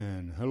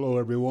Hello,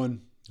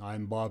 everyone.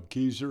 I'm Bob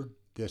Keyser.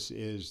 This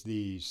is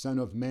the Son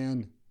of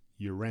Man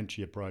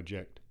Urantia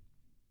Project.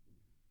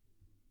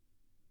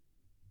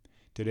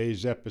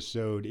 Today's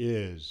episode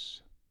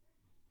is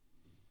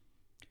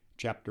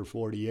Chapter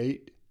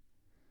 48,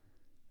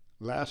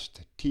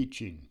 Last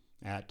Teaching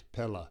at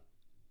Pella.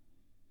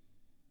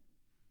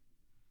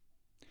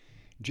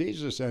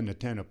 Jesus and the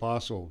 10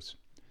 apostles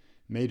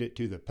made it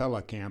to the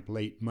Pella camp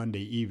late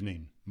Monday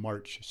evening,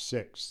 March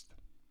 6th.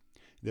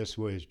 This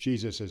was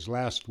Jesus'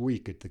 last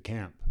week at the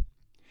camp.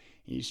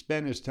 He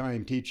spent his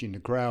time teaching the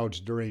crowds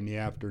during the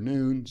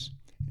afternoons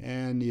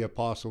and the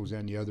apostles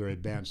and the other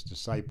advanced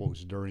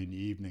disciples during the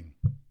evening.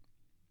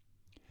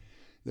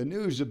 The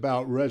news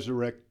about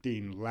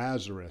resurrecting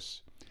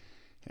Lazarus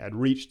had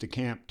reached the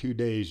camp 2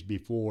 days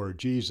before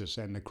Jesus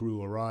and the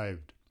crew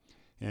arrived,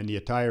 and the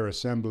entire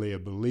assembly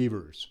of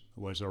believers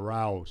was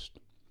aroused.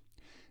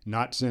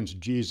 Not since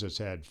Jesus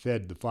had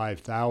fed the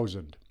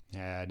 5,000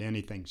 had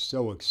anything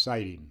so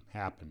exciting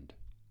happened.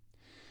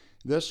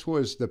 This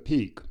was the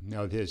peak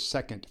of his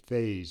second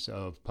phase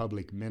of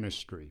public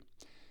ministry,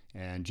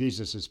 and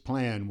Jesus'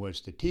 plan was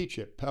to teach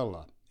at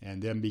Pella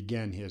and then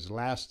begin his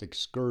last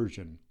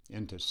excursion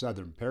into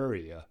southern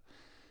Perea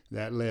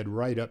that led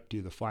right up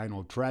to the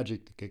final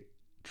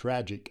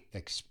tragic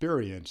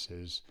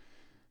experiences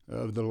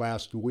of the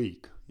last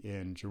week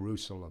in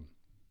Jerusalem.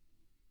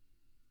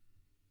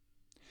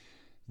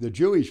 The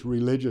Jewish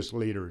religious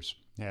leaders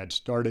had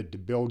started to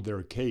build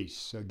their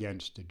case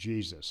against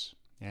Jesus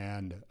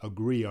and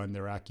agree on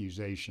their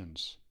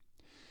accusations.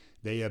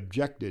 They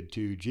objected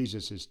to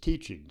Jesus'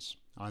 teachings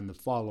on the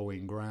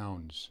following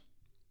grounds.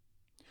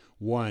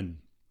 1.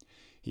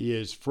 He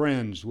is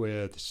friends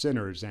with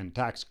sinners and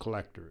tax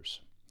collectors.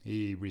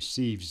 He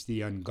receives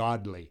the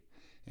ungodly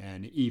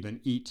and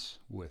even eats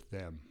with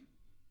them.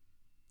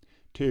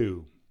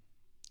 2.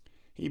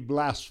 He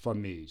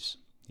blasphemes.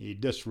 He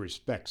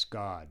disrespects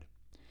God.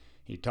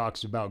 He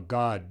talks about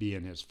God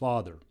being his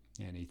Father,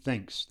 and he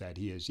thinks that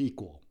he is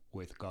equal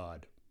with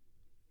God.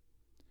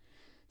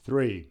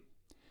 3.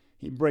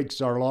 He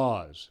breaks our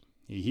laws.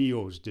 He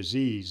heals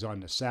disease on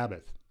the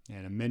Sabbath,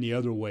 and in many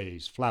other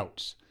ways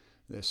flouts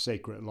the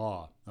sacred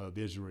law of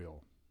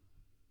Israel.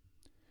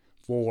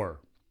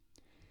 4.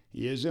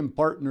 He is in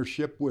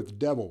partnership with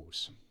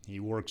devils. He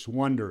works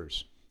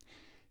wonders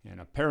and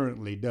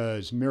apparently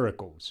does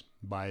miracles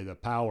by the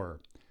power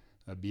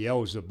of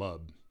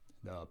Beelzebub,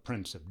 the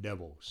prince of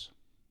devils.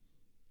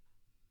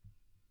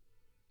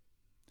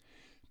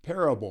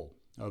 Parable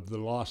of the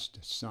Lost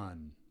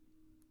Son.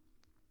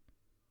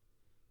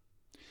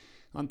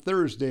 On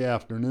Thursday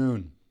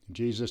afternoon,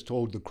 Jesus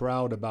told the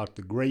crowd about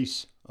the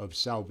grace of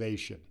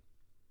salvation.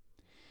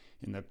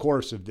 In the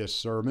course of this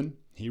sermon,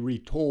 he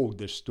retold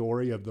the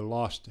story of the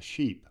lost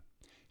sheep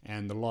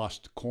and the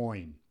lost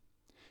coin,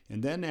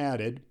 and then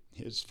added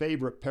his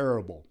favorite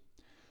parable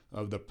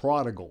of the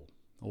prodigal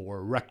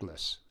or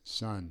reckless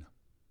son.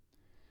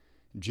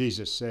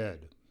 Jesus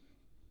said,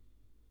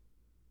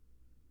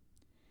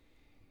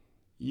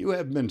 "You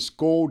have been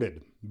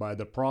scolded by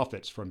the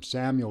prophets from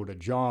Samuel to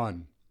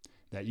John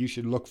that you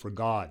should look for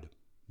God,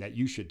 that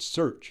you should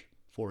search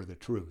for the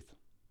truth.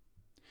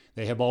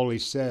 They have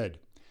always said,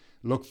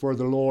 'Look for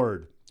the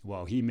Lord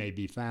while he may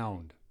be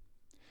found.'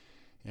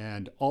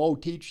 And all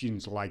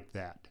teachings like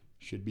that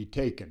should be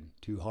taken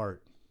to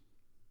heart.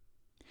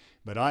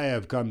 But I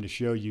have come to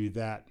show you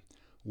that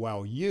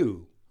while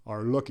you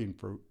are looking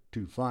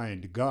to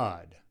find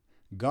God,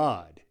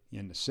 God,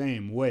 in the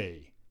same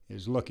way,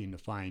 is looking to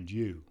find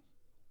you.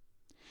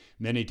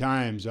 Many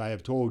times I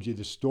have told you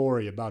the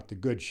story about the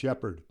good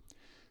shepherd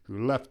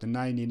who left the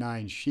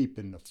 99 sheep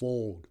in the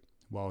fold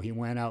while he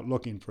went out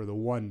looking for the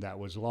one that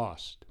was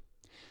lost,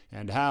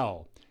 and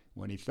how,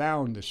 when he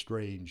found the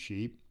straying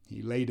sheep,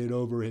 he laid it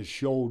over his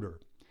shoulder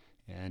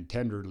and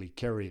tenderly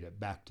carried it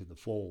back to the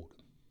fold.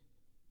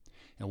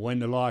 And when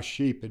the lost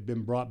sheep had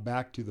been brought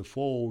back to the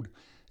fold,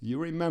 you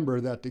remember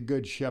that the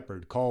good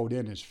shepherd called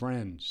in his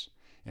friends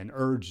and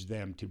urged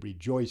them to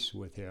rejoice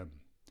with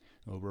him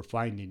over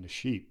finding the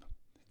sheep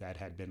that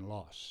had been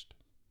lost.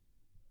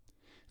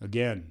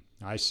 Again,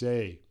 I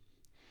say,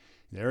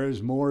 there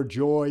is more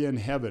joy in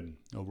heaven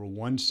over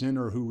one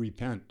sinner who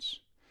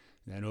repents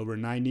than over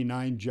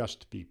 99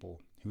 just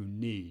people who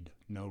need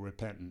no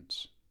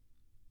repentance.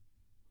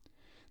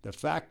 The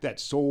fact that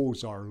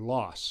souls are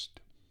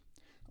lost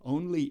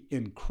only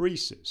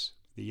increases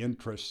the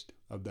interest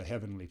of the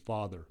Heavenly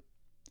Father.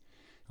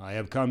 I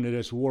have come to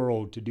this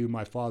world to do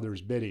my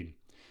Father's bidding,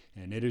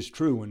 and it is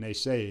true when they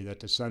say that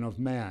the Son of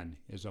Man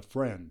is a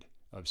friend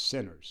of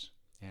sinners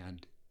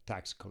and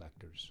tax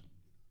collectors.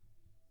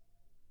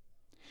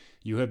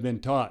 You have been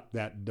taught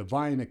that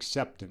divine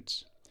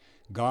acceptance,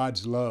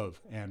 God's love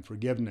and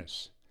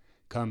forgiveness,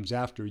 comes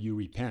after you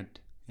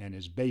repent and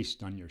is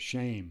based on your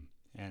shame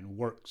and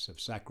works of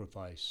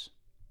sacrifice.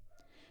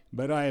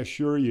 But I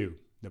assure you,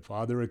 the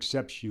Father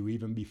accepts you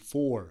even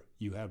before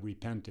you have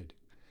repented,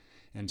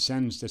 and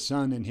sends the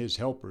Son and his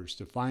helpers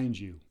to find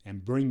you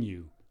and bring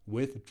you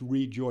with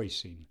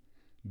rejoicing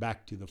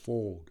back to the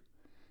fold,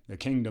 the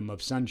kingdom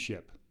of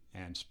sonship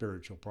and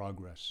spiritual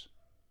progress.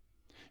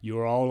 You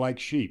are all like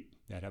sheep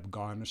that have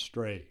gone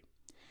astray,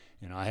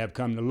 and I have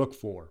come to look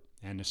for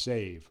and to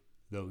save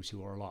those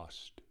who are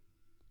lost.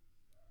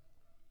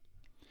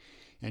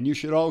 And you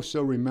should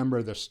also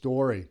remember the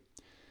story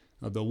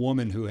of the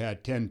woman who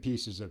had 10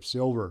 pieces of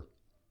silver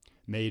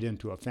made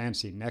into a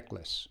fancy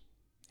necklace,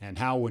 and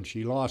how when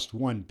she lost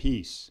one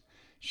piece,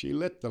 she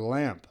lit the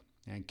lamp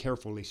and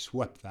carefully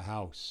swept the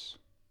house,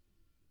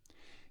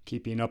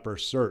 keeping up her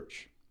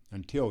search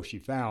until she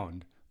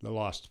found the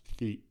lost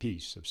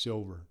piece of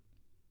silver.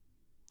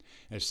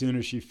 As soon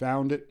as she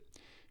found it,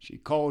 she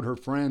called her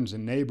friends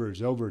and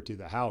neighbors over to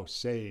the house,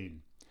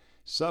 saying,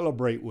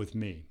 "Celebrate with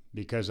me,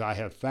 because I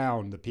have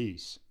found the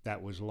piece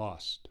that was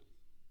lost."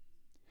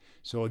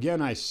 So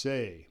again I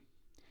say,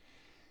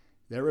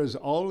 there is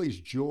always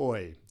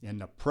joy in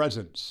the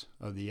presence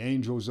of the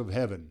angels of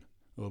heaven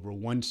over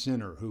one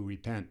sinner who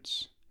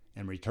repents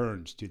and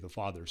returns to the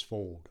Father's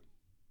fold.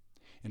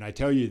 And I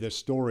tell you this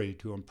story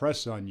to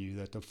impress on you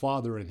that the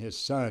Father and His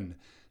Son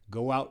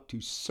go out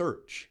to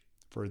search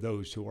for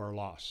those who are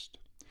lost.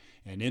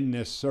 And in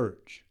this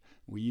search,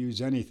 we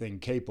use anything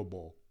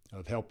capable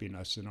of helping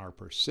us in our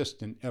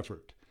persistent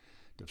effort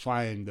to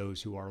find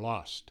those who are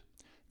lost,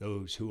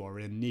 those who are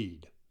in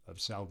need of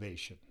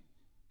salvation.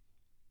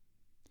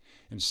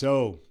 And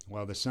so,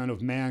 while the Son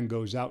of Man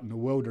goes out in the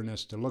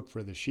wilderness to look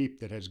for the sheep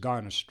that has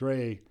gone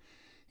astray,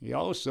 He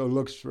also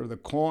looks for the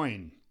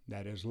coin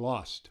that is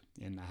lost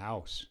in the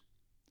house.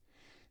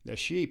 The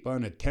sheep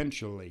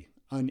unintentionally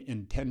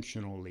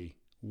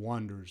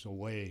wanders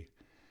away.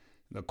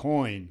 The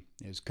coin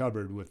is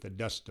covered with the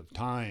dust of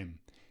time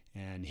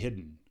and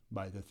hidden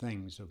by the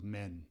things of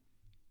men.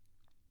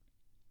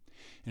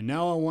 And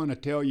now I want to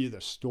tell you the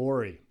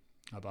story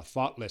of a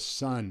thoughtless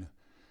son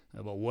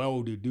of a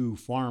well-to-do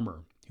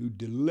farmer who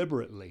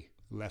deliberately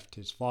left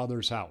his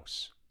father's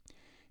house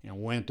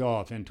and went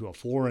off into a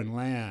foreign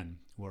land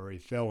where he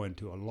fell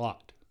into a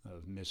lot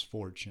of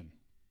misfortune.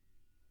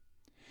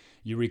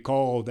 You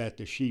recall that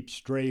the sheep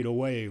strayed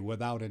away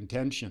without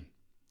intention,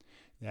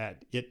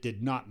 that it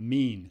did not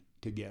mean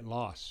to get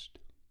lost.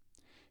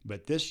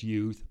 But this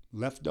youth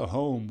left a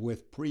home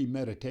with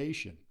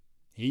premeditation.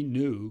 He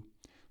knew,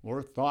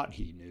 or thought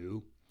he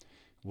knew,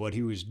 what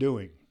he was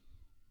doing.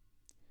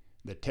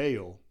 The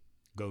tale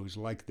goes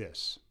like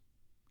this,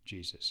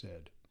 Jesus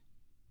said.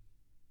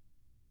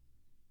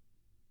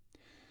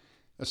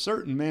 A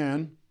certain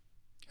man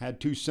had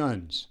 2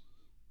 sons.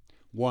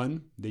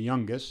 One, the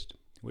youngest,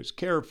 was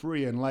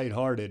carefree and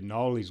light-hearted and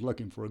always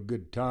looking for a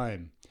good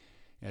time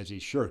as he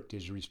shirked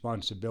his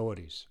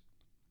responsibilities.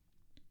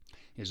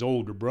 His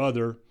older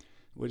brother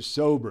was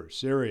sober,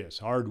 serious,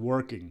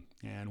 hard-working,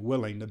 and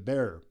willing to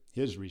bear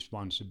his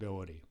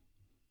responsibility.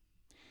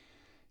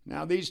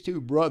 Now, these 2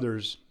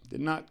 brothers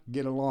did not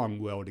get along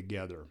well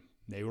together.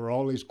 They were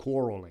always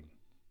quarreling.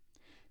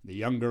 The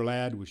younger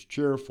lad was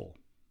cheerful,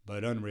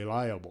 but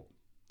unreliable.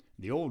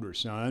 The older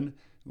son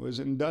was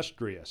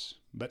industrious,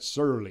 but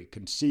surly,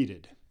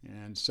 conceited,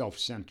 and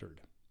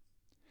self-centered.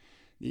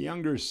 The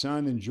younger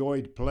son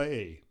enjoyed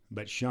play,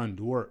 but shunned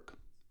work.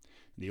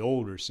 The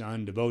older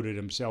son devoted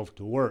himself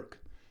to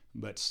work,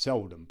 but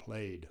seldom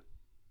played.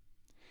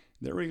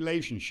 Their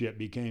relationship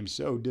became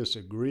so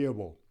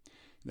disagreeable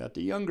that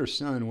the younger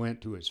son went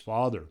to his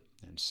father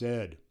and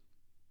said,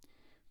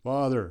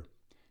 "Father,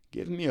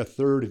 give me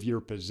 1/3 of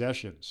your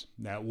possessions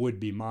that would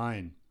be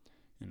mine,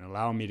 and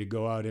allow me to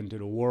go out into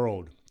the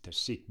world to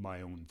seek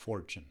my own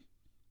fortune."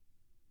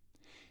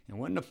 And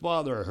when the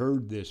father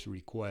heard this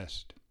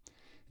request,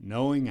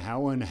 knowing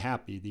how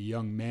unhappy the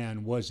young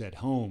man was at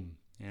home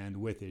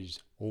and with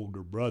his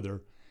older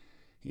brother,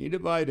 he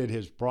divided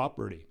his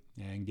property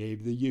and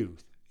gave the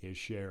youth his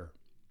share.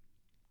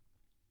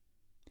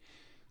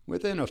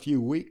 Within a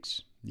few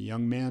weeks, the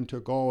young man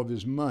took all of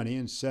his money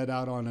and set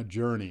out on a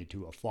journey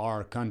to a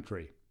far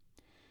country.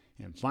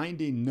 And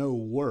finding no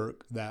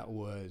work that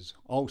was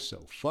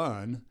also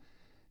fun,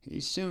 he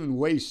soon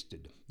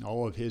wasted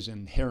all of his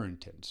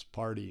inheritance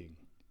partying.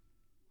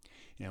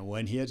 And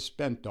when he had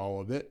spent all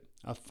of it,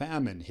 a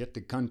famine hit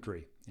the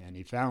country, and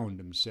he found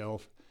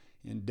himself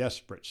in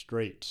desperate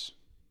straits.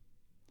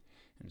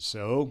 And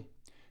so,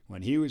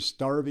 when he was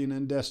starving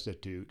and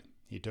destitute,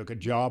 he took a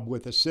job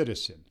with a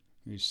citizen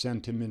who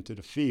sent him into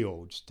the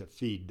fields to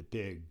feed the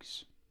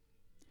pigs.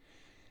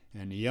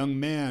 And the young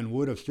man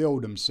would have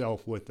filled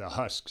himself with the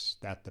husks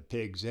that the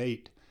pigs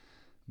ate,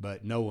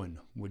 but no one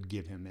would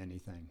give him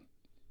anything.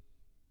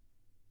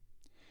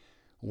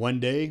 One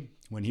day,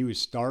 when he was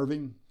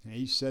starving,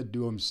 he said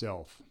to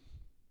himself,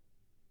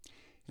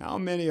 "How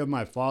many of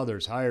my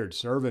father's hired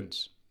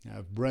servants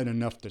have bread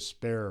enough to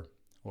spare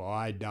while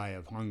I die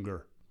of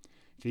hunger,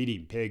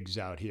 feeding pigs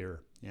out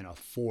here in a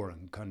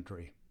foreign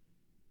country?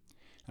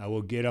 I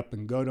will get up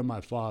and go to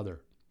my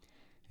father,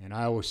 and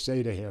I will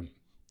say to him,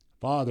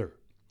 'Father,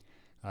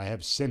 I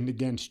have sinned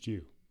against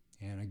you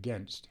and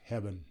against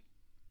heaven.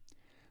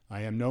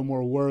 I am no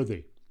more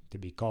worthy to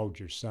be called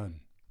your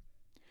son.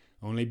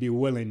 Only be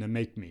willing to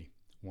make me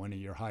one of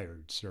your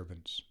hired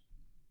servants.'"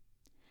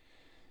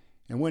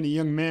 And when the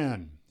young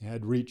man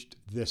had reached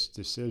this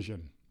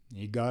decision,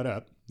 he got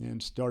up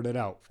and started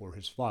out for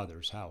his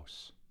father's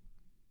house.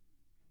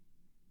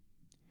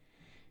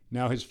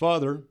 Now his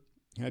father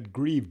had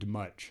grieved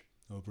much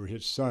over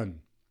his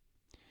son.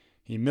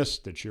 He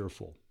missed the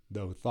cheerful,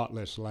 though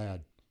thoughtless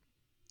lad.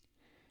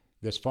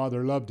 This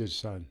father loved his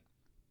son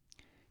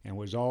and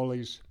was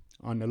always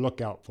on the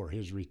lookout for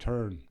his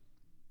return.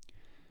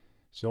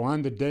 So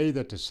on the day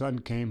that the son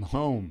came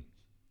home,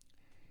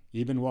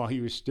 even while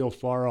he was still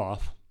far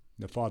off,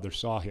 the father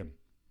saw him,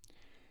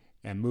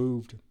 and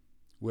moved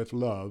with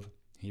love,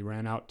 he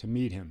ran out to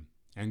meet him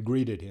and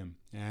greeted him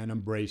and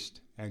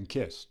embraced and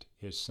kissed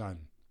his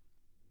son.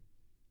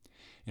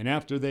 And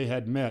after they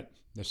had met,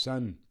 the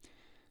son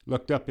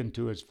looked up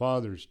into his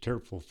father's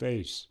tearful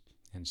face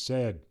and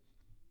said,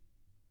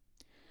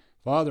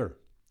 "Father,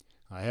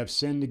 I have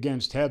sinned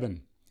against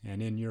heaven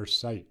and in your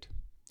sight.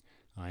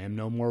 I am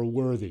no more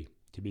worthy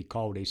to be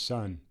called a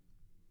son."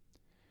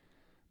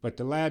 But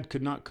the lad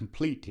could not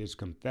complete his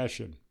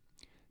confession,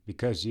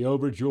 because the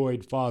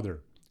overjoyed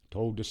father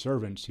told the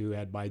servants who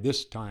had by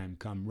this time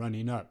come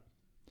running up,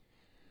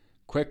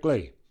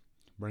 "Quickly,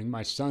 bring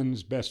my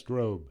son's best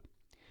robe,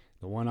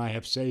 the one I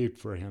have saved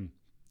for him,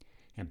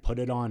 and put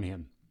it on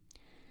him,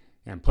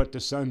 and put the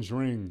son's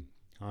ring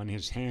on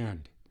his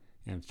hand,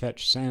 and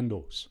fetch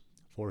sandals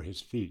for his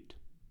feet."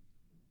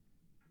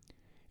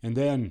 And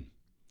then,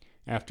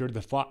 after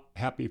the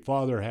happy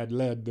father had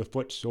led the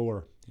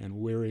footsore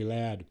and weary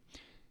lad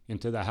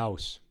into the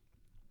house,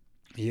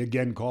 he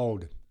again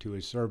called to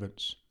his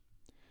servants,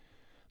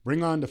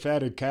 "Bring on the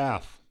fatted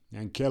calf,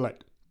 and kill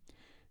it,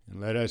 and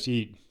let us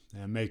eat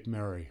and make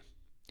merry.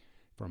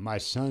 For my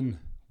son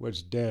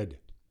was dead,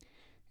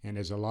 and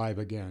is alive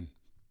again.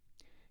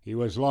 He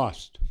was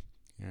lost,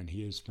 and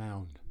he is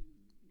found."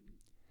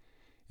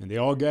 And they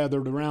all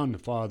gathered around the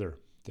father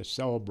to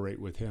celebrate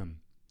with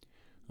him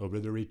over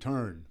the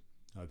return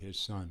of his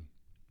son.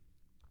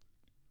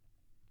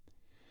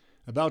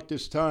 About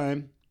this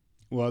time,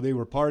 while they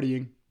were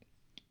partying,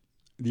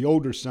 the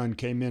older son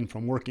came in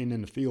from working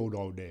in the field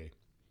all day.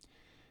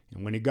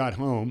 And when he got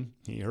home,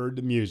 he heard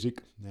the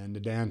music and the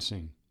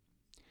dancing.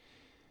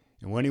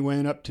 And when he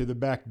went up to the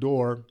back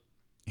door,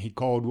 he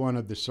called one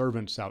of the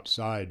servants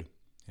outside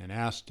and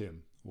asked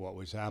him what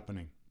was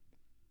happening.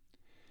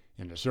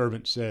 And the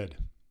servant said,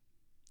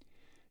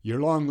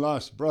 "Your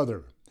long-lost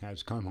brother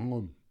has come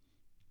home,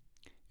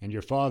 and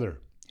your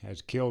father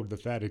has killed the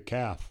fatted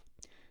calf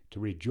to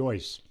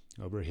rejoice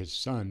over his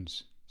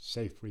son's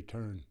safe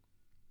return.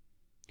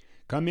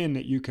 Come in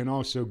that you can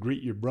also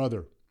greet your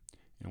brother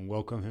and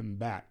welcome him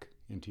back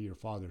into your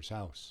father's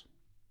house."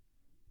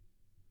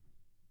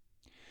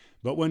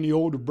 But when the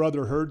older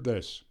brother heard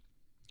this,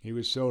 he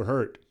was so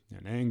hurt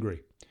and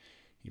angry,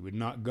 he would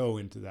not go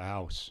into the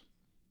house.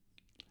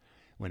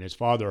 When his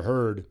father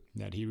heard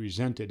that he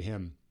resented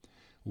him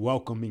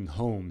welcoming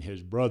home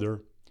his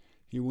brother,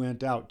 he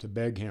went out to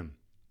beg him.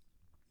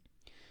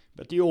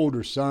 But the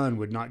older son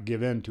would not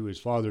give in to his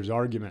father's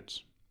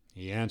arguments.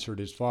 He answered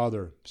his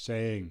father,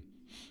 saying,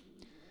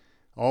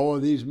 "All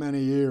of these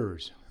many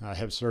years I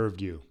have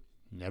served you,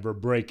 never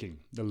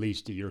breaking the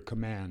least of your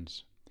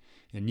commands.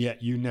 And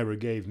yet you never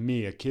gave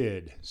me a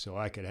kid so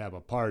I could have a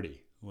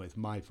party with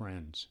my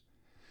friends.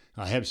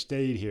 I have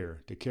stayed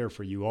here to care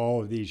for you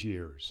all of these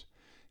years,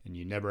 and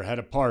you never had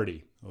a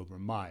party over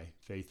my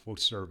faithful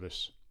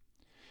service.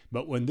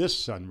 But when this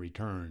son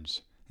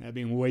returns,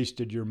 having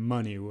wasted your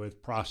money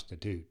with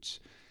prostitutes,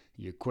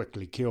 you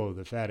quickly kill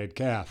the fatted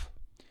calf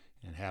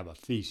and have a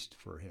feast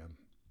for him."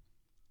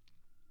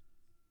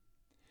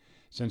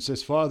 Since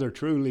his father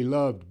truly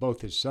loved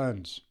both his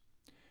sons,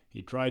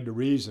 he tried to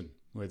reason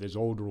with his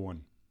older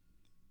one.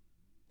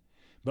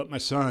 "But my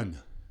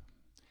son,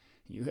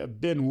 you have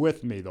been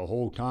with me the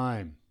whole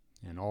time,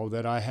 and all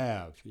that I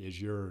have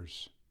is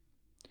yours.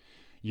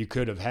 You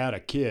could have had a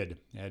kid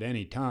at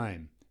any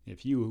time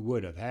if you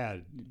would have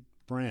had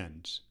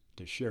friends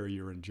to share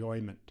your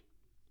enjoyment.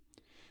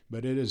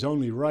 But it is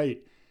only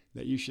right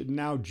that you should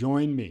now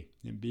join me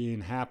in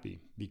being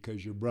happy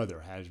because your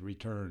brother has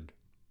returned.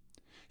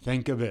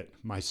 Think of it,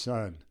 my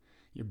son.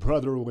 Your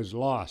brother was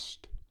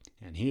lost,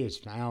 and he is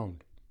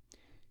found.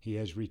 He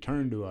has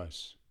returned to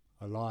us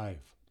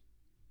alive."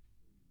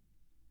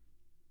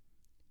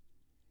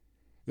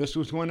 This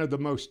was one of the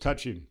most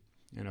touching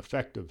and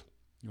effective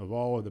of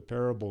all of the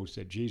parables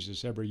that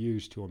Jesus ever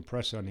used to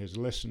impress on his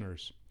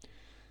listeners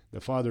the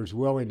Father's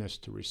willingness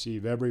to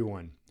receive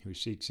everyone who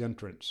seeks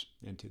entrance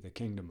into the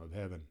kingdom of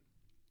heaven.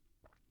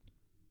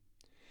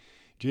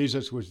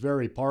 Jesus was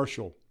very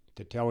partial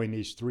to telling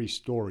these three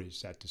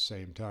stories at the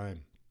same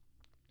time.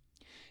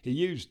 He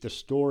used the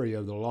story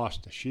of the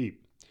lost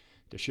sheep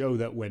to show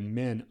that when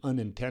men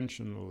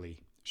unintentionally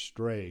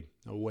stray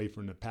away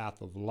from the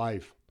path of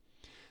life,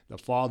 the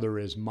Father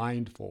is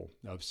mindful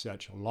of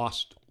such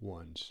lost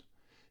ones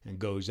and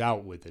goes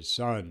out with his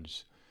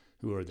sons,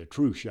 who are the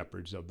true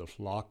shepherds of the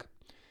flock,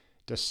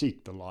 to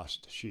seek the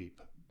lost sheep.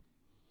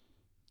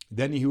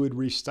 Then he would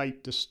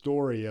recite the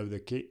story of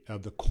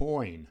the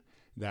coin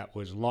that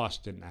was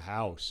lost in the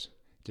house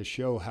to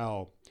show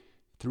how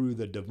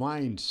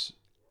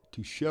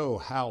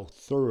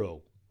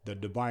thorough the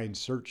divine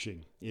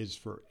searching is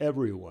for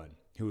everyone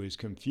who is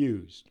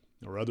confused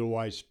or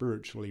otherwise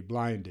spiritually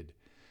blinded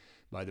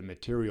by the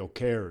material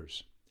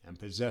cares and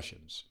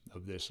possessions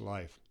of this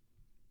life.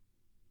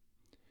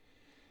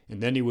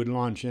 And then he would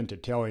launch into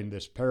telling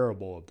this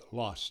parable of the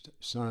lost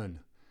son,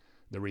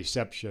 the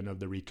reception of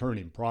the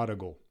returning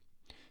prodigal,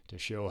 to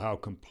show how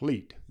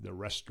complete the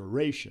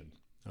restoration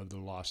of the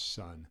lost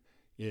son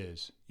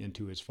is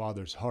into his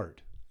father's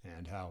heart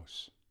and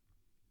house.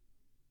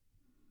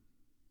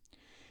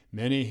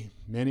 Many,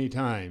 many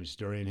times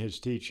during his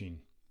teaching,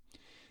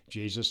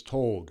 Jesus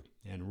told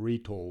and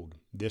retold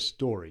this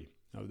story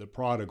of the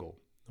prodigal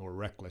or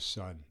reckless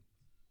son.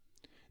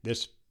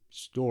 This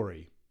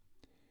story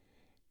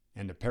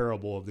and the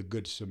parable of the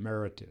Good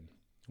Samaritan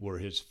were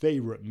his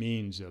favorite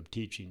means of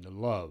teaching the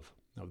love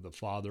of the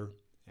Father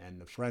and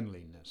the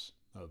friendliness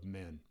of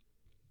men.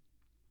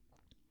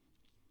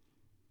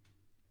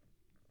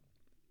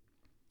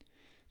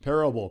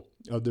 Parable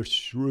of the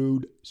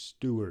Shrewd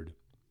Steward.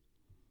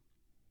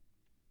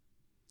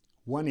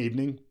 One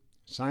evening,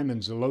 Simon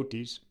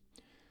Zelotes,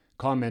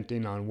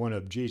 commenting on one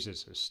of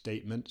Jesus'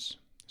 statements,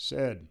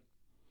 said,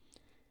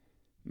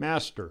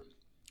 "Master,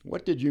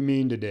 what did you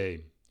mean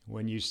today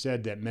when you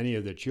said that many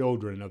of the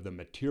children of the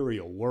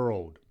material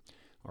world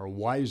are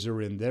wiser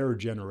in their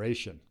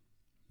generation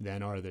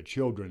than are the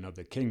children of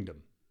the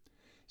kingdom,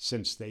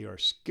 since they are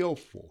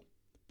skillful,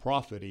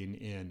 profiting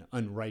in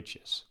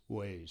unrighteous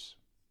ways?"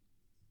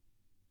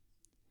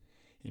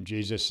 And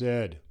Jesus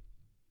said,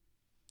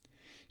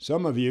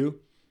 "Some of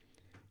you,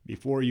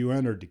 before you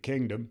entered the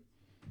kingdom,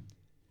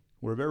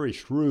 were very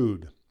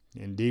shrewd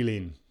in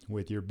dealing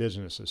with your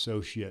business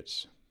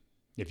associates.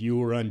 If you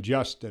were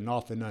unjust and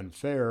often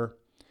unfair,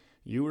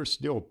 you were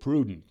still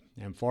prudent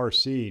and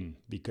far-seeing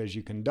because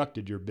you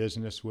conducted your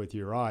business with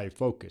your eye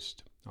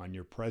focused on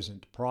your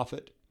present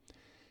profit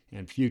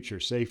and future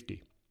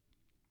safety.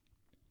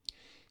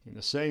 In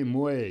the same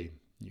way,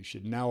 you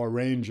should now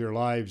arrange your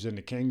lives in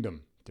the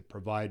kingdom to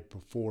provide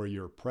for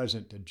your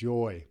present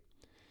joy,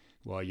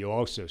 while you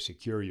also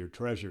secure your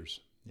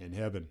treasures in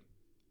heaven.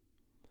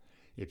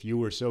 If you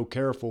were so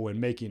careful in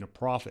making a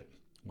profit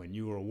when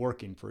you were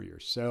working for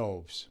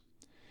yourselves,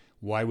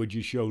 why would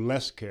you show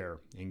less care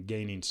in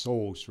gaining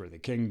souls for the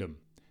kingdom,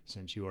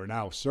 since you are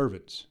now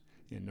servants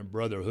in the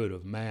brotherhood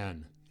of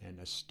man and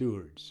the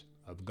stewards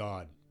of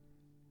God?"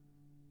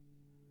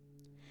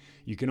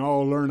 You can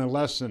all learn a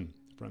lesson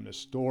from the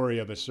story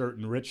of a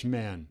certain rich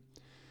man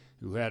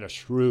who had a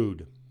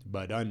shrewd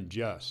but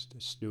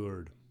unjust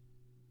steward.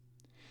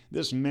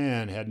 This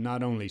man had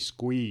not only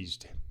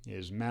squeezed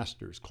his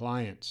master's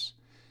clients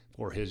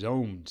for his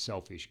own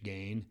selfish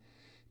gain,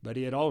 but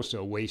he had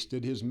also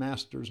wasted his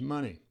master's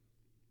money.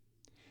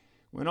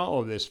 When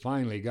all of this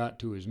finally got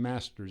to his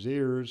master's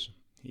ears,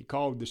 he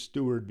called the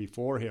steward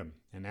before him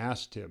and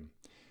asked him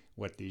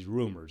what these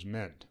rumors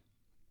meant.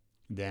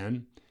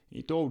 Then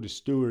he told the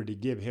steward to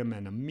give him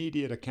an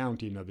immediate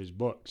accounting of his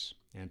books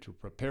and to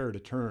prepare to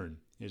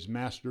turn his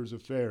master's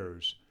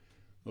affairs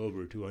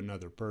over to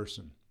another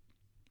person.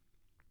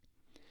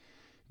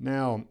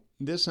 Now,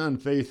 this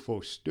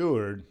unfaithful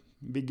steward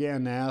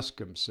began to ask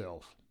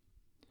himself,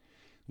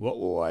 "What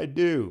will I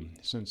do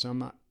since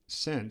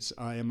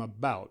I am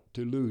about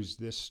to lose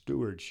this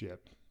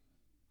stewardship?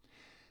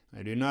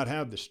 I do not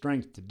have the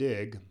strength to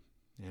dig,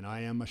 and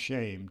I am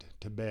ashamed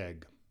to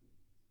beg.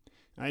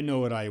 I know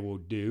what I will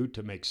do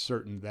to make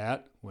certain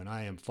that, when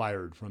I am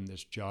fired from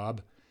this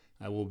job,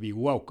 I will be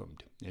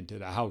welcomed into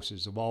the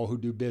houses of all who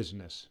do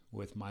business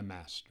with my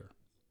master."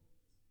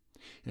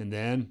 And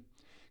then,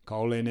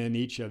 calling in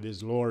each of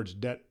his lord's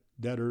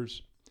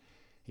debtors,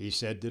 he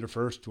said to the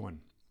first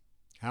one,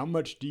 "How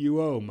much do you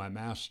owe my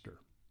master?"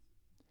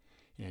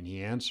 And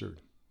he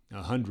answered,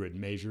 100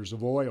 measures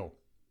of oil.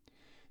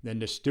 Then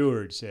the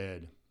steward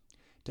said,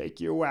 "Take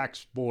your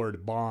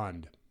wax-board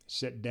bond,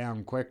 sit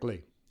down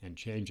quickly, and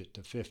change it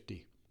to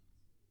 50.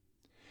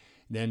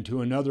 Then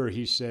to another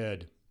he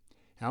said,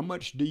 "How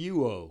much do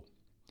you owe?"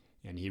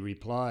 And he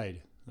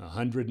replied,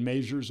 100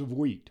 measures of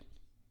wheat.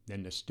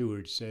 Then the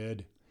steward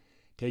said,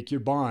 "Take your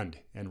bond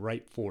and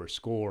write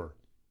 80.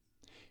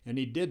 And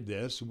he did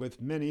this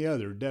with many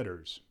other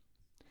debtors.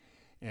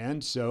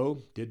 And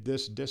so did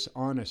this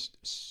dishonest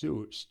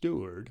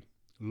steward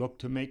look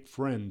to make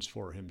friends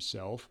for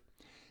himself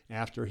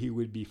after he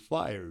would be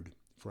fired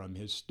from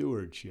his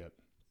stewardship.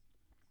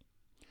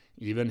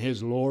 Even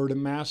his lord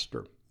and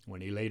master,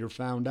 when he later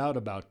found out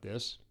about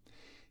this,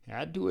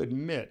 had to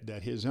admit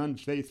that his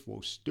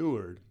unfaithful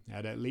steward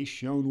had at least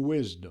shown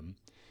wisdom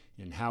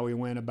in how he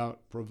went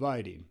about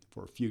providing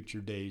for future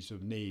days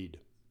of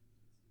need.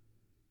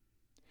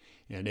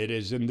 And it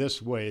is in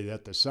this way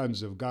that the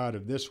sons of God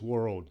of this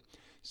world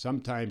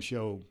sometimes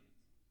show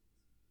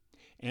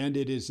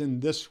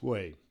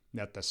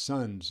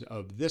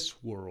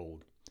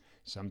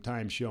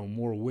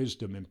more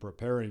wisdom in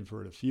preparing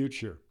for the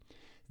future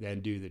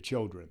than do the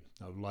children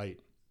of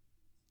light.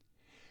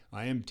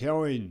 I am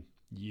telling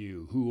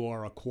you who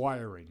are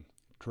acquiring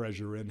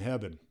treasure in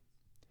heaven,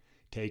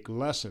 take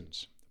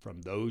lessons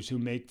from those who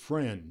make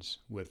friends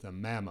with the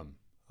mammon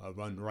of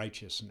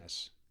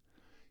unrighteousness.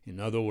 In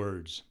other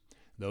words,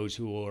 those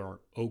who are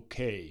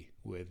okay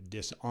with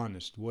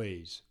dishonest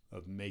ways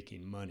of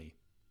making money.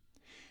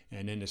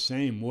 And in the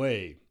same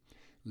way,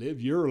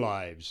 live your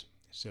lives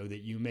so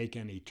that you make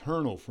an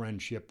eternal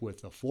friendship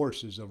with the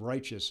forces of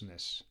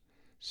righteousness.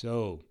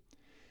 So,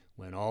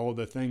 when all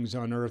the things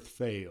on earth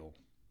fail,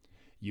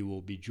 you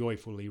will be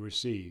joyfully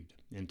received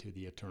into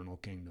the eternal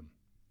kingdom.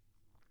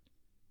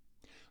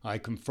 I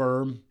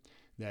confirm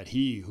that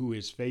he who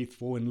is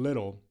faithful in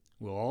little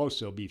will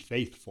also be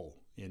faithful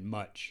in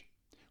much,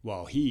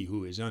 while he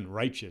who is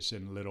unrighteous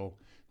in little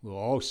will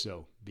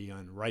also be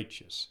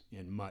unrighteous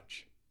in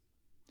much.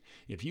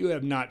 If you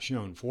have not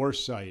shown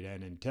foresight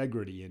and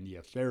integrity in the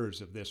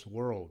affairs of this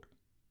world,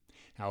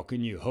 how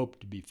can you hope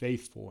to be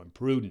faithful and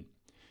prudent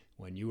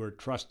when you are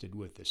trusted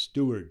with the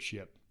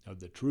stewardship of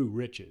the true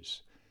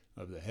riches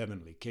of the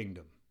heavenly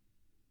kingdom?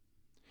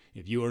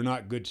 If you are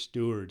not good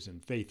stewards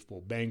and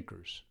faithful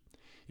bankers,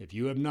 if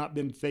you have not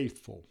been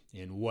faithful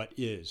in what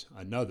is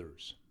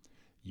another's,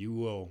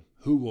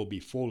 who will be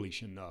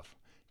foolish enough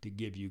to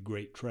give you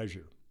great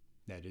treasure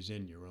that is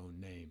in your own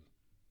name?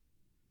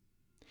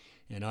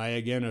 And I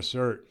again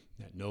assert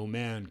that no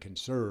man can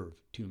serve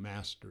two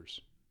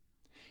masters.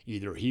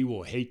 Either he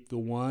will hate the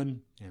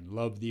one and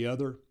love the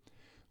other,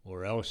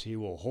 or else he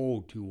will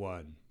hold to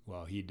one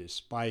while he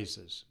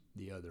despises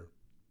the other.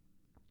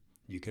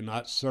 You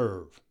cannot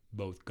serve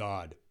both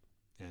God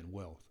and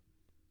wealth.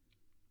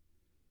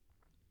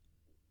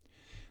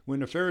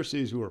 When the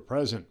Pharisees who were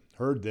present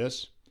heard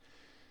this,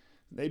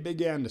 they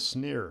began to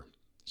sneer,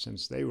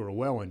 since they were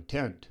well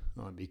intent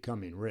on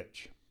becoming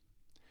rich.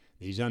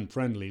 These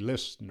unfriendly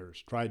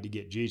listeners tried to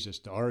get Jesus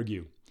to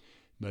argue,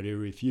 but he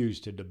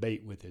refused to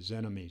debate with his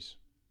enemies.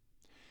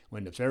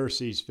 When the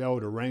Pharisees fell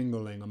to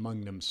wrangling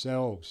among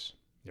themselves,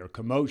 their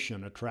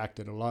commotion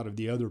attracted a lot of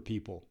the other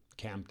people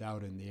camped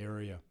out in the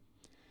area.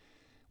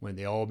 When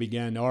they all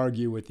began to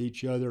argue with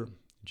each other,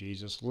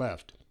 Jesus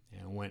left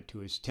and went to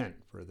his tent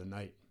for the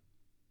night.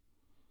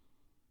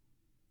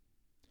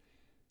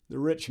 The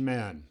rich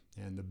man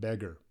and the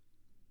beggar.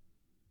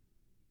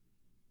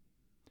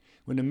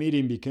 When the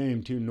meeting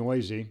became too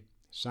noisy,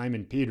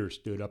 Simon Peter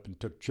stood up and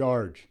took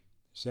charge,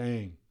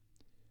 saying,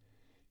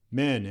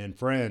 "Men and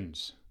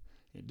friends,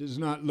 it does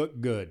not look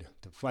good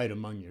to fight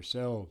among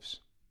yourselves.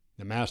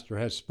 The Master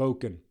has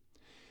spoken,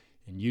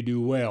 and you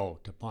do well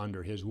to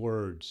ponder his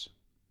words.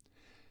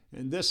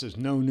 And this is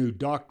no new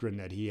doctrine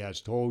that he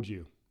has told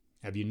you.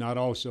 Have you not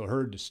also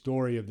heard the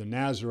story of the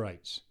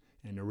Nazarites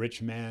and the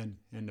rich man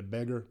and the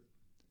beggar?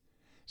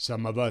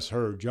 Some of us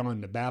heard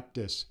John the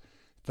Baptist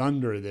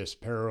thunder this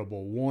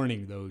parable,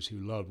 warning those who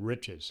love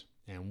riches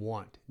and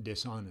want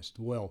dishonest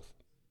wealth.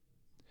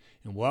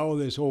 And while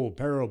this whole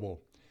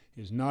parable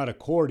is not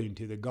according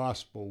to the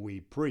gospel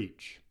we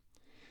preach,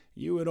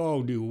 you would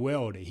all do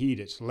well to heed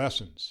its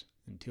lessons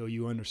until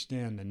you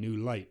understand the new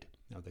light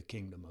of the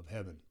kingdom of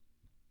heaven."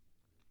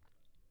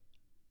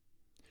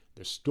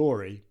 The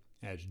story,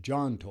 as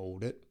John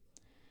told it,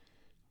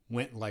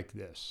 went like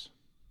this.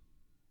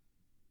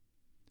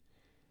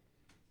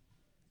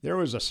 There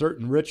was a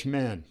certain rich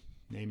man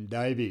named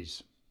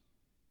Dives,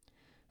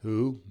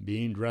 who,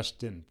 being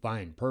dressed in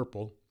fine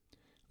purple,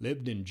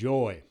 lived in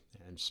joy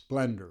and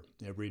splendor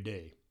every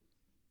day.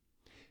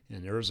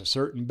 And there was a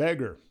certain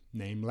beggar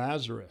named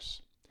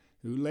Lazarus,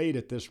 who laid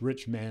at this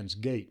rich man's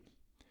gate,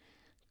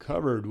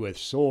 covered with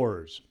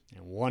sores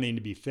and wanting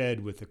to be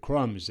fed with the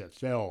crumbs that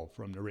fell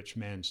from the rich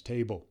man's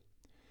table.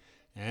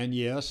 And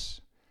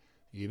yes,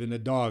 even the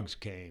dogs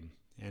came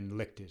and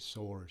licked his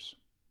sores.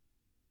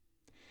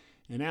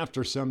 And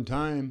after some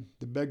time,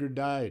 the beggar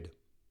died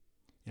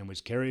and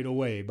was carried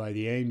away by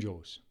the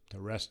angels to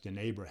rest in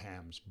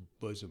Abraham's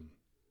bosom.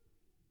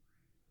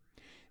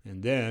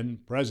 And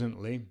then,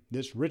 presently,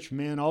 this rich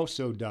man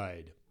also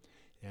died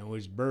and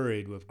was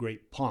buried with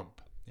great pomp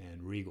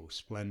and regal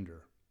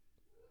splendor.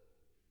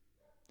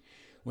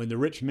 When the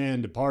rich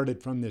man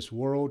departed from this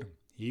world,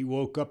 he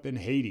woke up in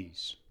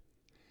Hades,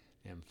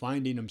 and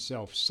finding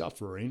himself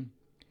suffering,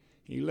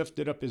 he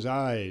lifted up his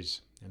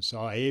eyes and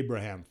saw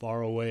Abraham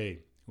far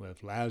away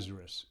with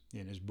Lazarus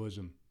in his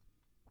bosom.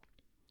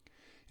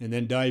 And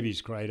then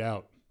Dives cried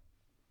out,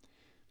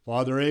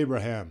 "Father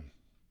Abraham,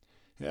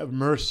 have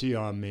mercy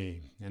on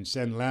me and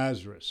send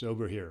Lazarus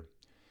over here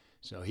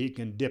so he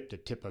can dip the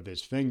tip of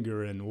his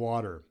finger in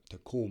water to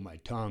cool my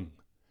tongue,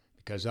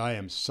 because I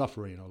am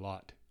suffering a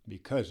lot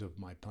because of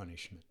my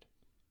punishment."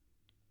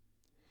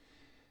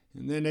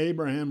 And then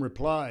Abraham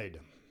replied,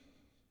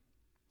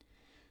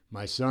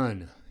 "My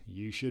son,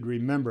 you should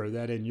remember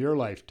that in your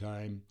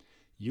lifetime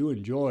you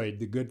enjoyed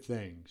the good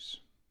things,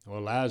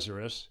 while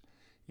Lazarus,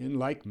 in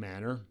like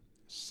manner,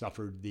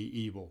 suffered the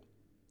evil.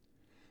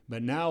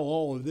 But now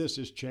all of this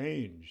is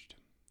changed,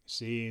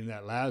 seeing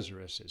that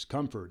Lazarus is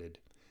comforted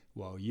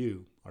while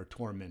you are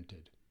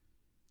tormented.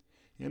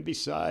 And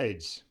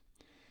besides,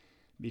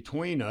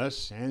 between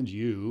us and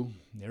you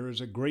there is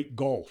a great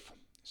gulf,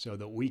 so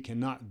that we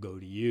cannot go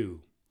to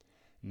you,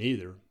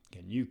 neither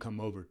can you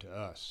come over to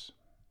us."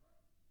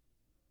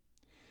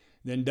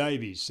 Then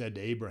Dives said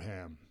to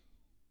Abraham,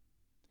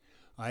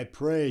 I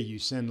pray you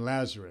send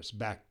Lazarus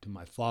back to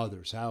my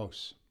father's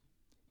house,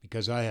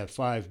 because I have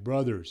 5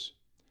 brothers,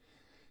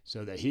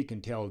 so that he can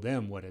tell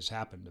them what has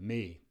happened to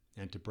me,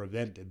 and to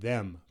prevent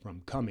them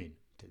from coming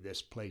to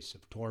this place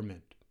of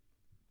torment."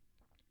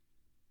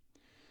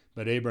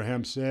 But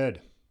Abraham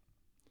said,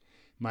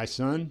 "My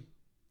son,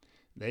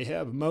 they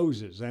have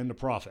Moses and the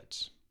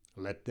prophets.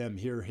 Let them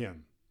hear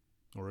him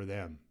or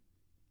them."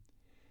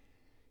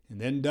 And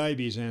then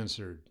Dives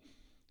answered,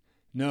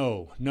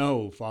 "No,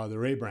 no,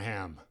 Father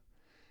Abraham.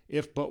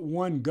 If but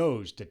one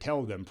goes to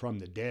tell them from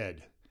the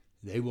dead,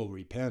 they will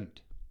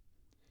repent."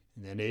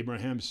 And then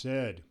Abraham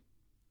said,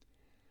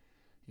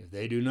 "If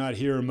they do not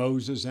hear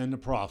Moses and the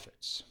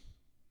prophets,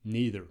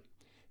 neither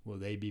will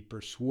they be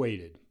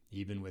persuaded,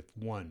 even if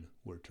one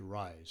were to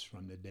rise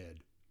from the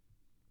dead."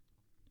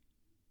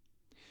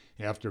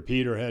 After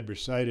Peter had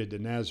recited the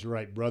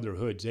Nazarite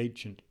Brotherhood's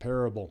ancient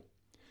parable,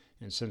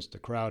 and since the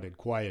crowd had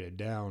quieted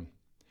down,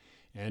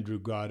 Andrew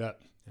got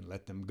up and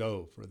let them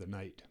go for the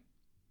night.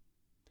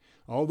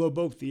 Although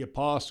both the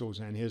apostles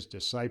and his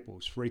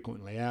disciples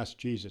frequently asked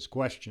Jesus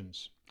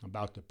questions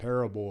about the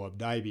parable of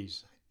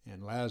Dives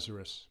and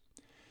Lazarus,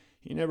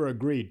 he never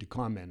agreed to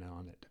comment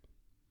on it.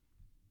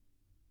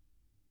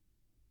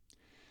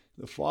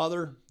 The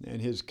Father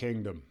and his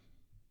kingdom.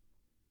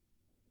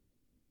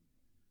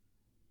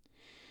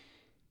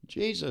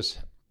 Jesus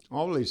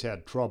always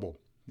had trouble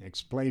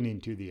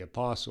explaining to the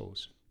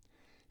apostles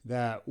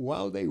that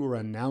while they were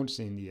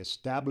announcing the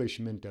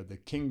establishment of the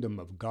kingdom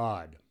of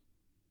God,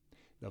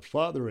 the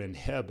Father in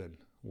heaven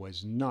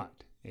was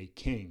not a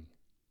king.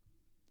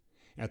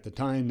 At the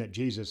time that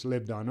Jesus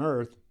lived on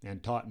earth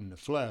and taught in the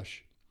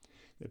flesh,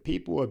 the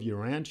people of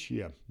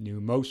Urantia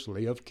knew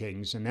mostly of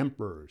kings and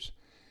emperors,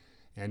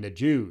 and the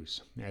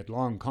Jews had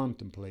long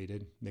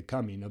contemplated the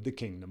coming of the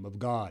kingdom of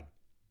God.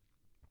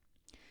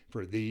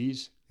 For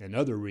these and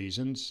other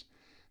reasons,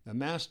 the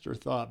Master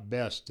thought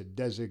best to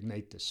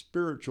designate the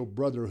spiritual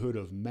brotherhood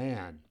of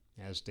man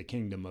as the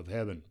kingdom of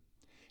heaven,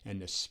 and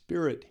the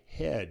spirit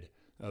head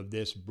of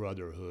this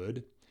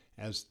brotherhood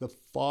as the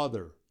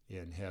Father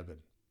in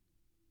heaven.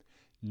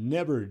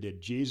 Never did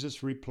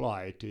Jesus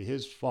reply to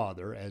his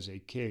Father as a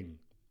king.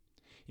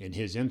 In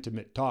his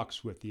intimate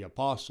talks with the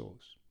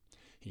apostles,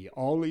 he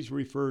always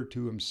referred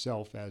to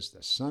himself as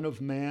the Son of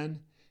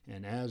Man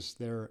and as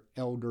their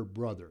elder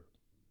brother.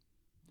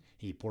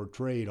 He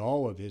portrayed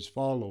all of his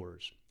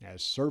followers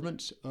as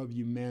servants of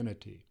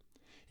humanity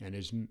and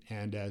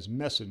as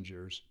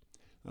messengers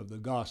of the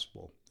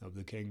gospel of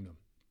the kingdom.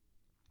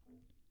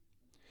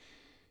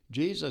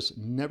 Jesus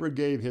never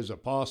gave his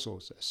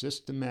apostles a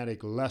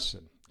systematic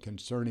lesson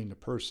concerning the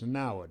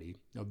personality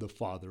of the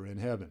Father in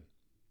heaven.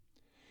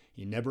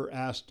 He never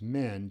asked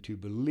men to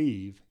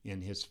believe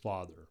in his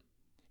Father.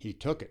 He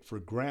took it for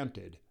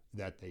granted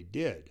that they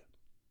did.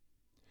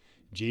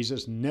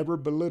 Jesus never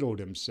belittled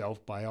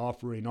himself by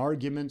offering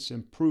arguments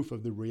and proof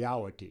of the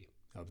reality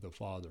of the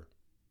Father.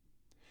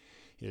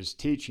 His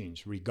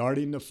teachings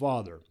regarding the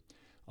Father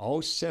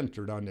all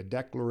centered on the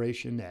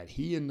declaration that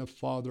he and the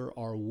Father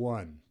are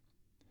one,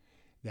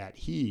 that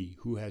he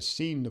who has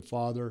seen the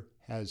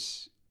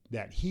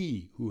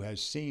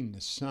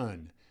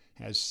Son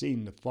has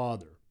seen the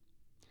Father,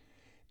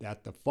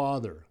 that the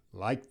Father,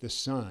 like the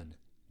Son,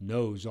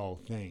 knows all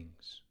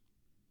things,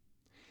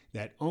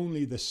 that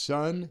only the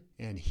Son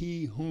and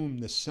he whom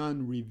the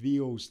Son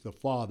reveals the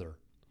Father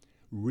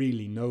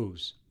really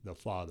knows the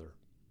Father,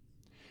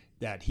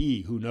 that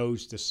he who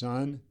knows the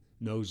Son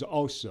knows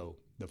also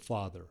the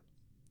Father,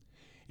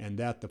 and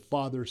that the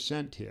Father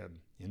sent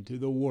him into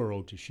the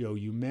world to show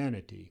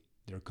humanity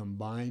their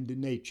combined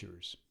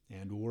natures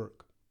and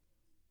work.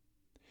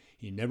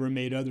 He never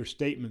made other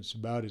statements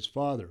about his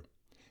Father,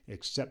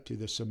 except to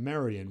the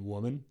Samaritan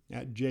woman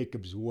at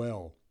Jacob's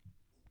well,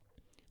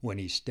 when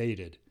he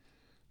stated,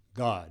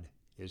 "God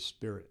is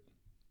spirit."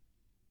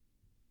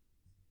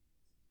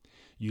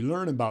 You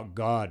learn about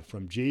God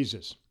from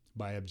Jesus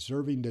by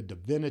observing the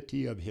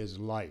divinity of his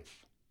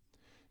life,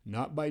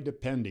 not by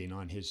depending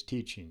on his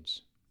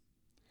teachings.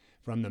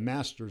 From the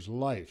Master's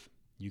life,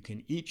 you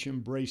can each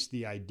embrace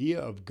the idea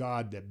of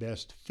God that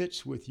best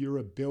fits with your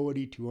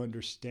ability to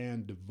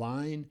understand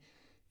divine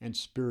and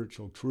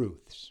spiritual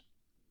truths,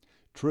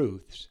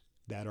 truths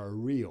that are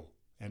real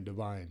and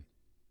divine.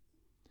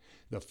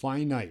 The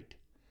finite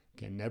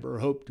can never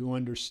hope to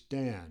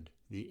understand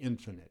the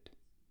infinite,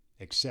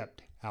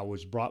 except how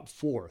was brought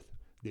forth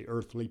the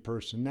earthly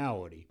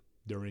personality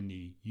during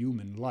the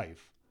human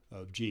life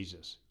of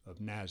Jesus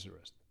of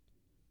Nazareth.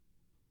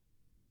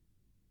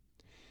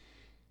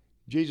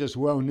 Jesus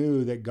well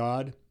knew that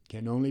God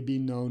can only be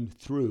known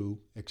through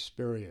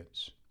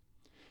experience,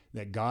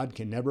 that God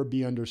can never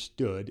be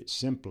understood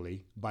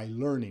simply by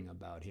learning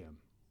about him.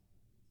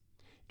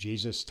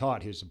 Jesus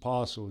taught his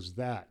apostles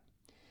that,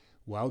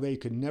 while they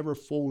could never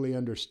fully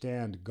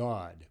understand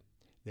God,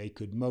 they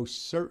could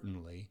most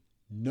certainly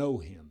know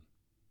him,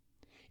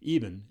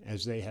 even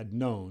as they had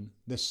known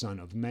the Son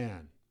of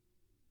Man.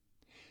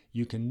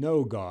 You can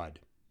know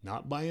God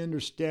not by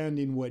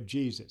understanding what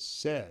Jesus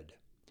said,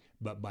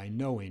 but by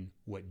knowing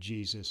what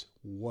Jesus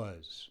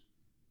was.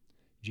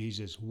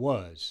 Jesus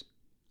was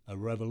a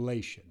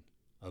revelation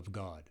of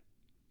God.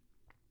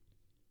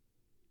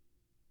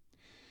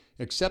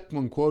 Except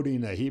when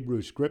quoting the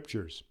Hebrew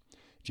Scriptures,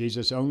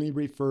 Jesus only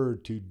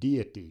referred to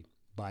deity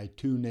by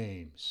two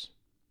names,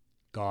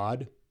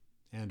 God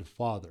and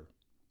Father.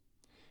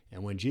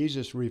 And when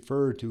Jesus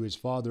referred to his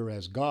Father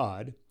as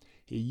God,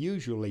 he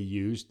usually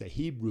used the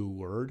Hebrew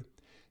word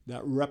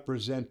that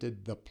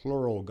represented the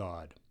plural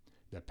God,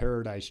 the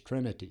Paradise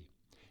Trinity,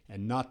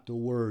 and not the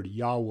word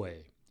Yahweh,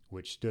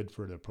 which stood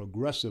for the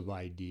progressive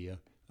idea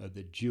of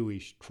the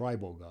Jewish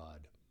tribal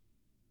God.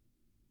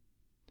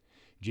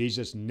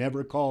 Jesus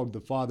never called the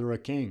Father a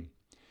king,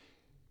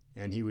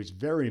 and he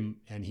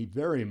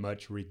very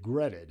much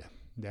regretted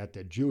that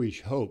the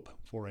Jewish hope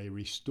for a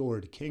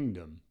restored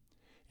kingdom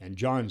and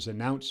John's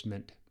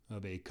announcement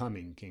of a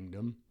coming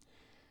kingdom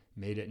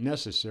made it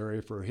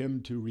necessary for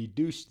him to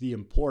reduce the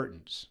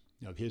importance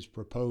of his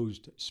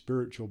proposed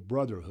spiritual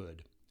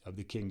brotherhood of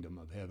the kingdom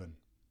of heaven.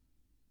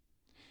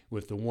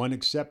 With the one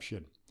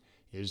exception,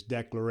 his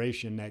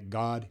declaration that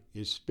God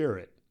is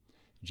spirit,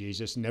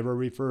 Jesus never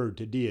referred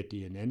to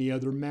deity in any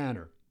other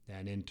manner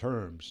than in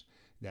terms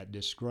that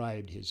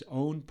described his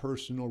own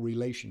personal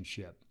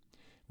relationship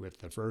with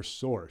the first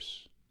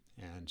source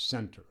and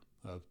center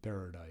of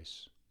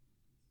paradise.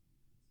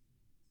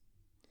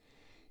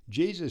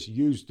 Jesus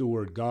used the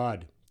word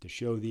God to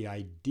show the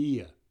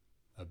idea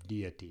of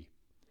deity,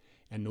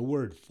 and the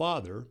word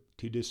Father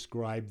to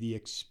describe the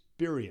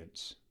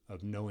experience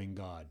of knowing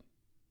God.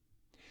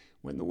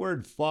 When the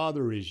word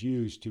Father is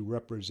used to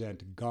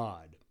represent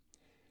God,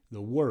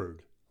 the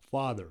word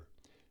Father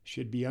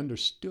should be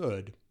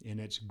understood in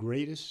its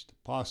greatest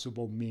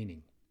possible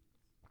meaning.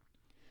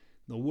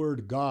 The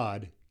word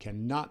God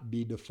cannot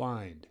be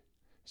defined,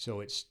 so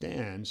it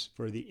stands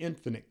for the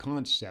infinite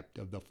concept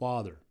of the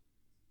Father,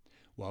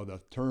 while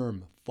the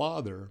term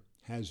Father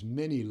has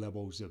many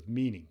levels of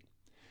meaning,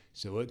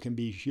 so it can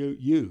be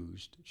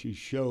used to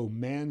show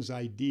man's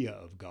idea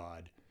of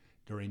God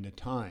during the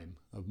time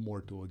of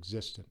mortal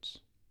existence.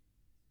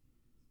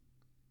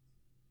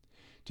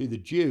 To the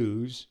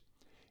Jews,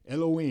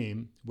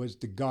 Elohim was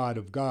the God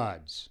of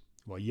gods,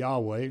 while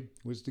Yahweh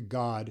was the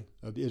God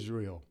of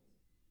Israel.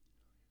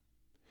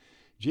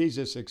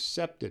 Jesus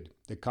accepted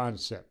the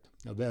concept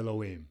of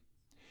Elohim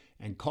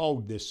and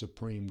called this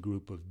supreme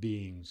group of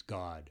beings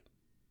God.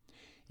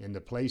 In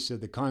the place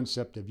of the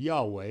concept of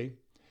Yahweh,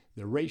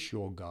 the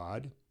racial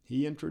God,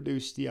 he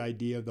introduced the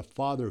idea of the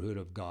fatherhood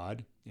of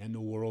God and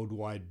the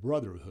worldwide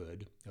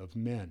brotherhood of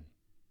men.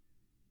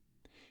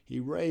 He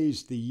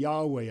raised the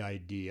Yahweh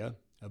idea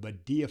of a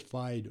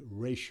deified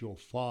racial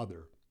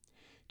father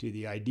to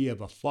the idea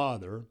of a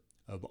father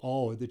of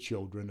all the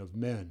children of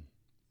men,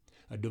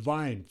 a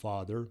divine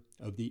father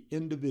of the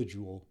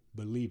individual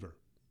believer.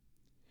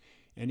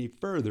 And he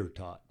further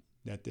taught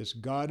that this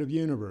God of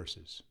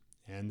universes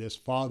and this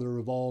Father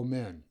of all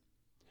men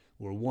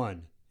were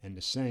one and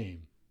the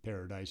same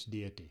paradise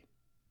deity.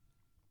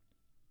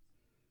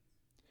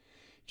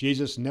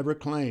 Jesus never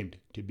claimed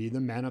to be the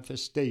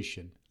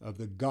manifestation of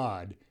the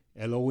God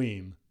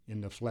Elohim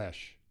in the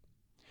flesh.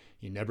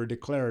 He never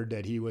declared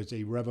that he was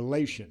a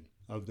revelation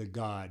of the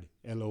God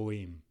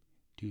Elohim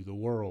to the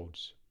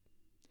worlds.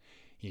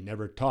 He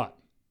never taught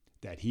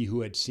that he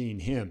who had seen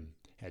him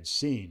had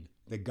seen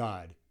the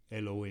God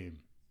Elohim.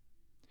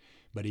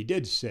 But he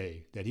did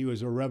say that he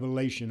was a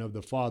revelation of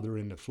the Father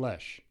in the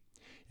flesh,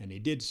 and he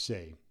did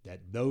say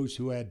that those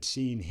who had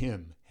seen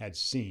him had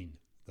seen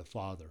the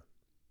Father.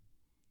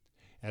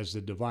 As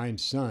the divine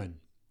Son,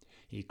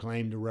 he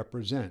claimed to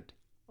represent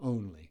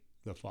only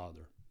the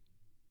Father.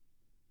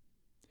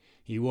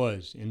 He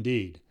was,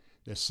 indeed,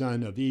 the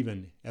Son of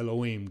even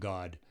Elohim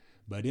God,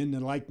 but in the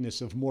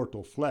likeness of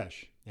mortal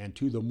flesh, and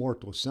to the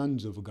mortal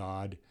sons of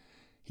God,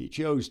 he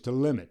chose to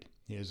limit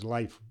his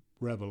life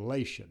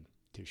revelation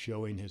to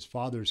showing his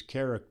Father's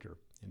character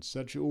in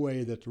such a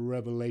way that the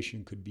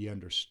revelation could be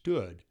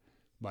understood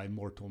by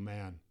mortal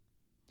man.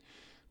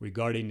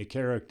 Regarding the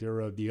character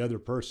of the other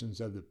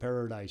persons of the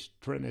Paradise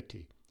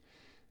Trinity,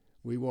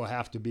 we will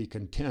have to be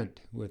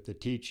content with the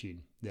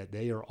teaching that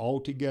they are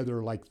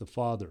altogether like the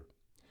Father,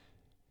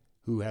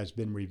 who has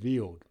been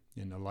revealed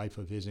in the life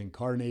of his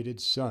incarnated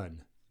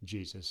Son,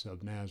 Jesus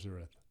of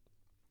Nazareth.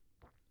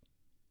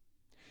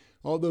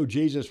 Although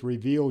Jesus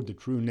revealed the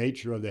true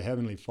nature of the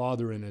Heavenly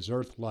Father in his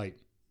earthly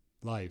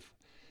life,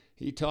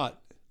 he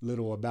taught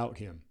little about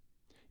him.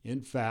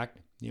 In fact,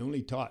 he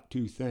only taught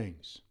two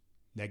things: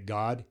 that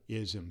God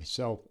is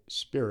himself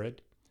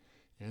spirit,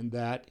 and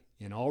that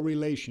in all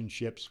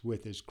relationships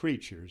with his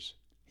creatures,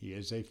 he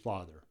is a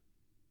father.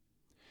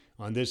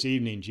 On this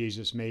evening,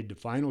 Jesus made the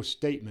final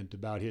statement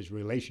about his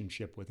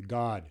relationship with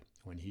God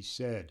when he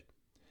said,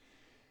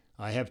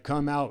 "I have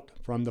come out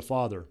from the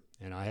Father,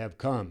 and I have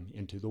come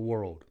into the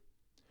world.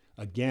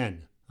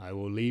 Again, I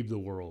will leave the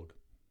world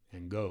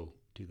and go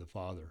to the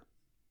Father."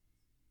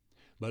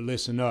 But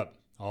listen up,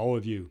 all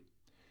of you.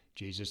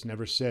 Jesus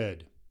never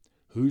said,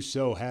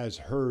 "Whoso has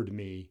heard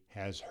me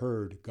has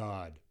heard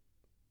God."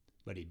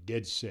 But he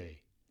did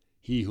say,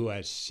 "He who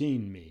has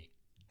seen me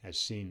has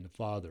seen the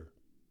Father."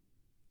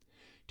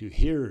 To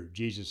hear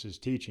Jesus'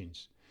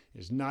 teachings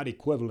is not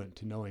equivalent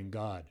to knowing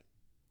God,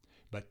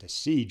 but to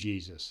see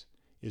Jesus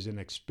is an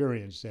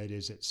experience that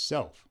is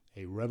itself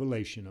a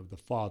revelation of the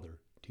Father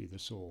to the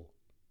soul.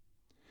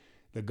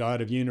 The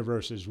God of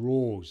universes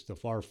rules the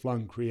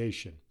far-flung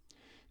creation,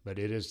 but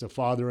it is the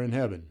Father in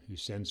heaven who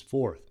sends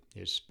forth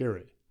his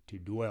Spirit to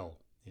dwell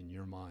in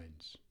your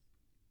minds.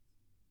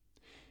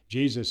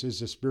 Jesus is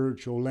the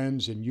spiritual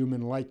lens and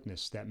human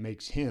likeness that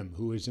makes him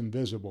who is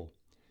invisible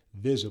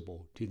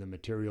visible to the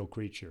material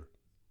creature.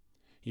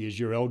 He is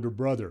your elder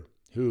brother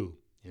who,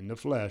 in the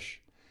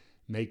flesh,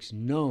 makes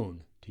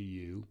known to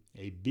you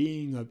a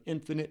being of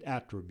infinite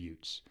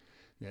attributes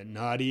that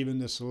not even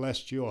the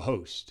celestial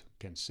host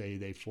can say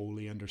they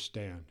fully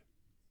understand.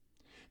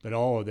 But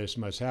all of this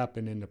must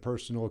happen in the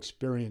personal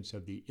experience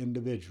of the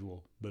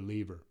individual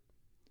believer.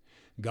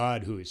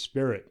 God, who is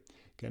spirit,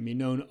 can be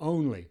known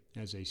only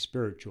as a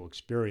spiritual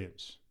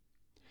experience.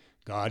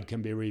 God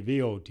can be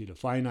revealed to the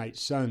finite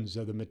sons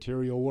of the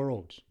material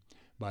worlds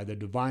by the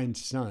divine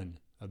Son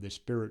of the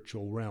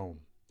spiritual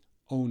realm,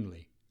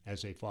 only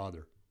as a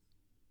Father.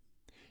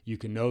 You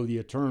can know the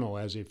eternal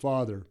as a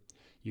Father.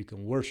 You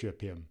can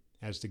worship him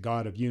as the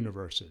God of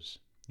universes,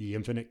 the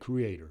infinite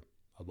creator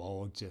of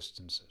all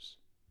existences.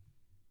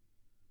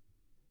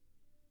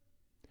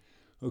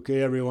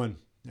 Okay, everyone,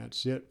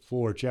 that's it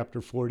for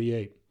chapter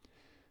 48.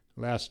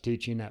 Last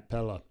teaching at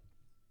Pella.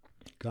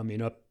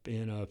 Coming up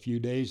in a few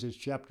days is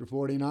chapter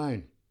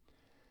 49,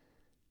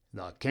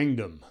 the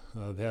kingdom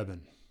of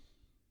heaven.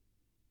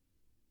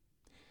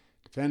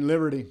 Defend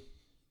liberty,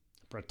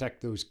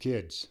 protect those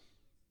kids.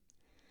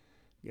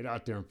 Get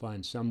out there and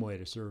find some way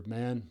to serve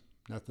man,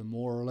 nothing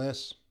more or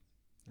less,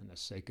 than the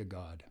sake of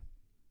God.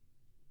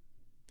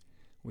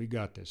 We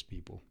got this,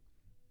 people.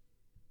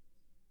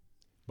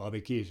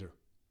 Bobby Keyser,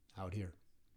 out here.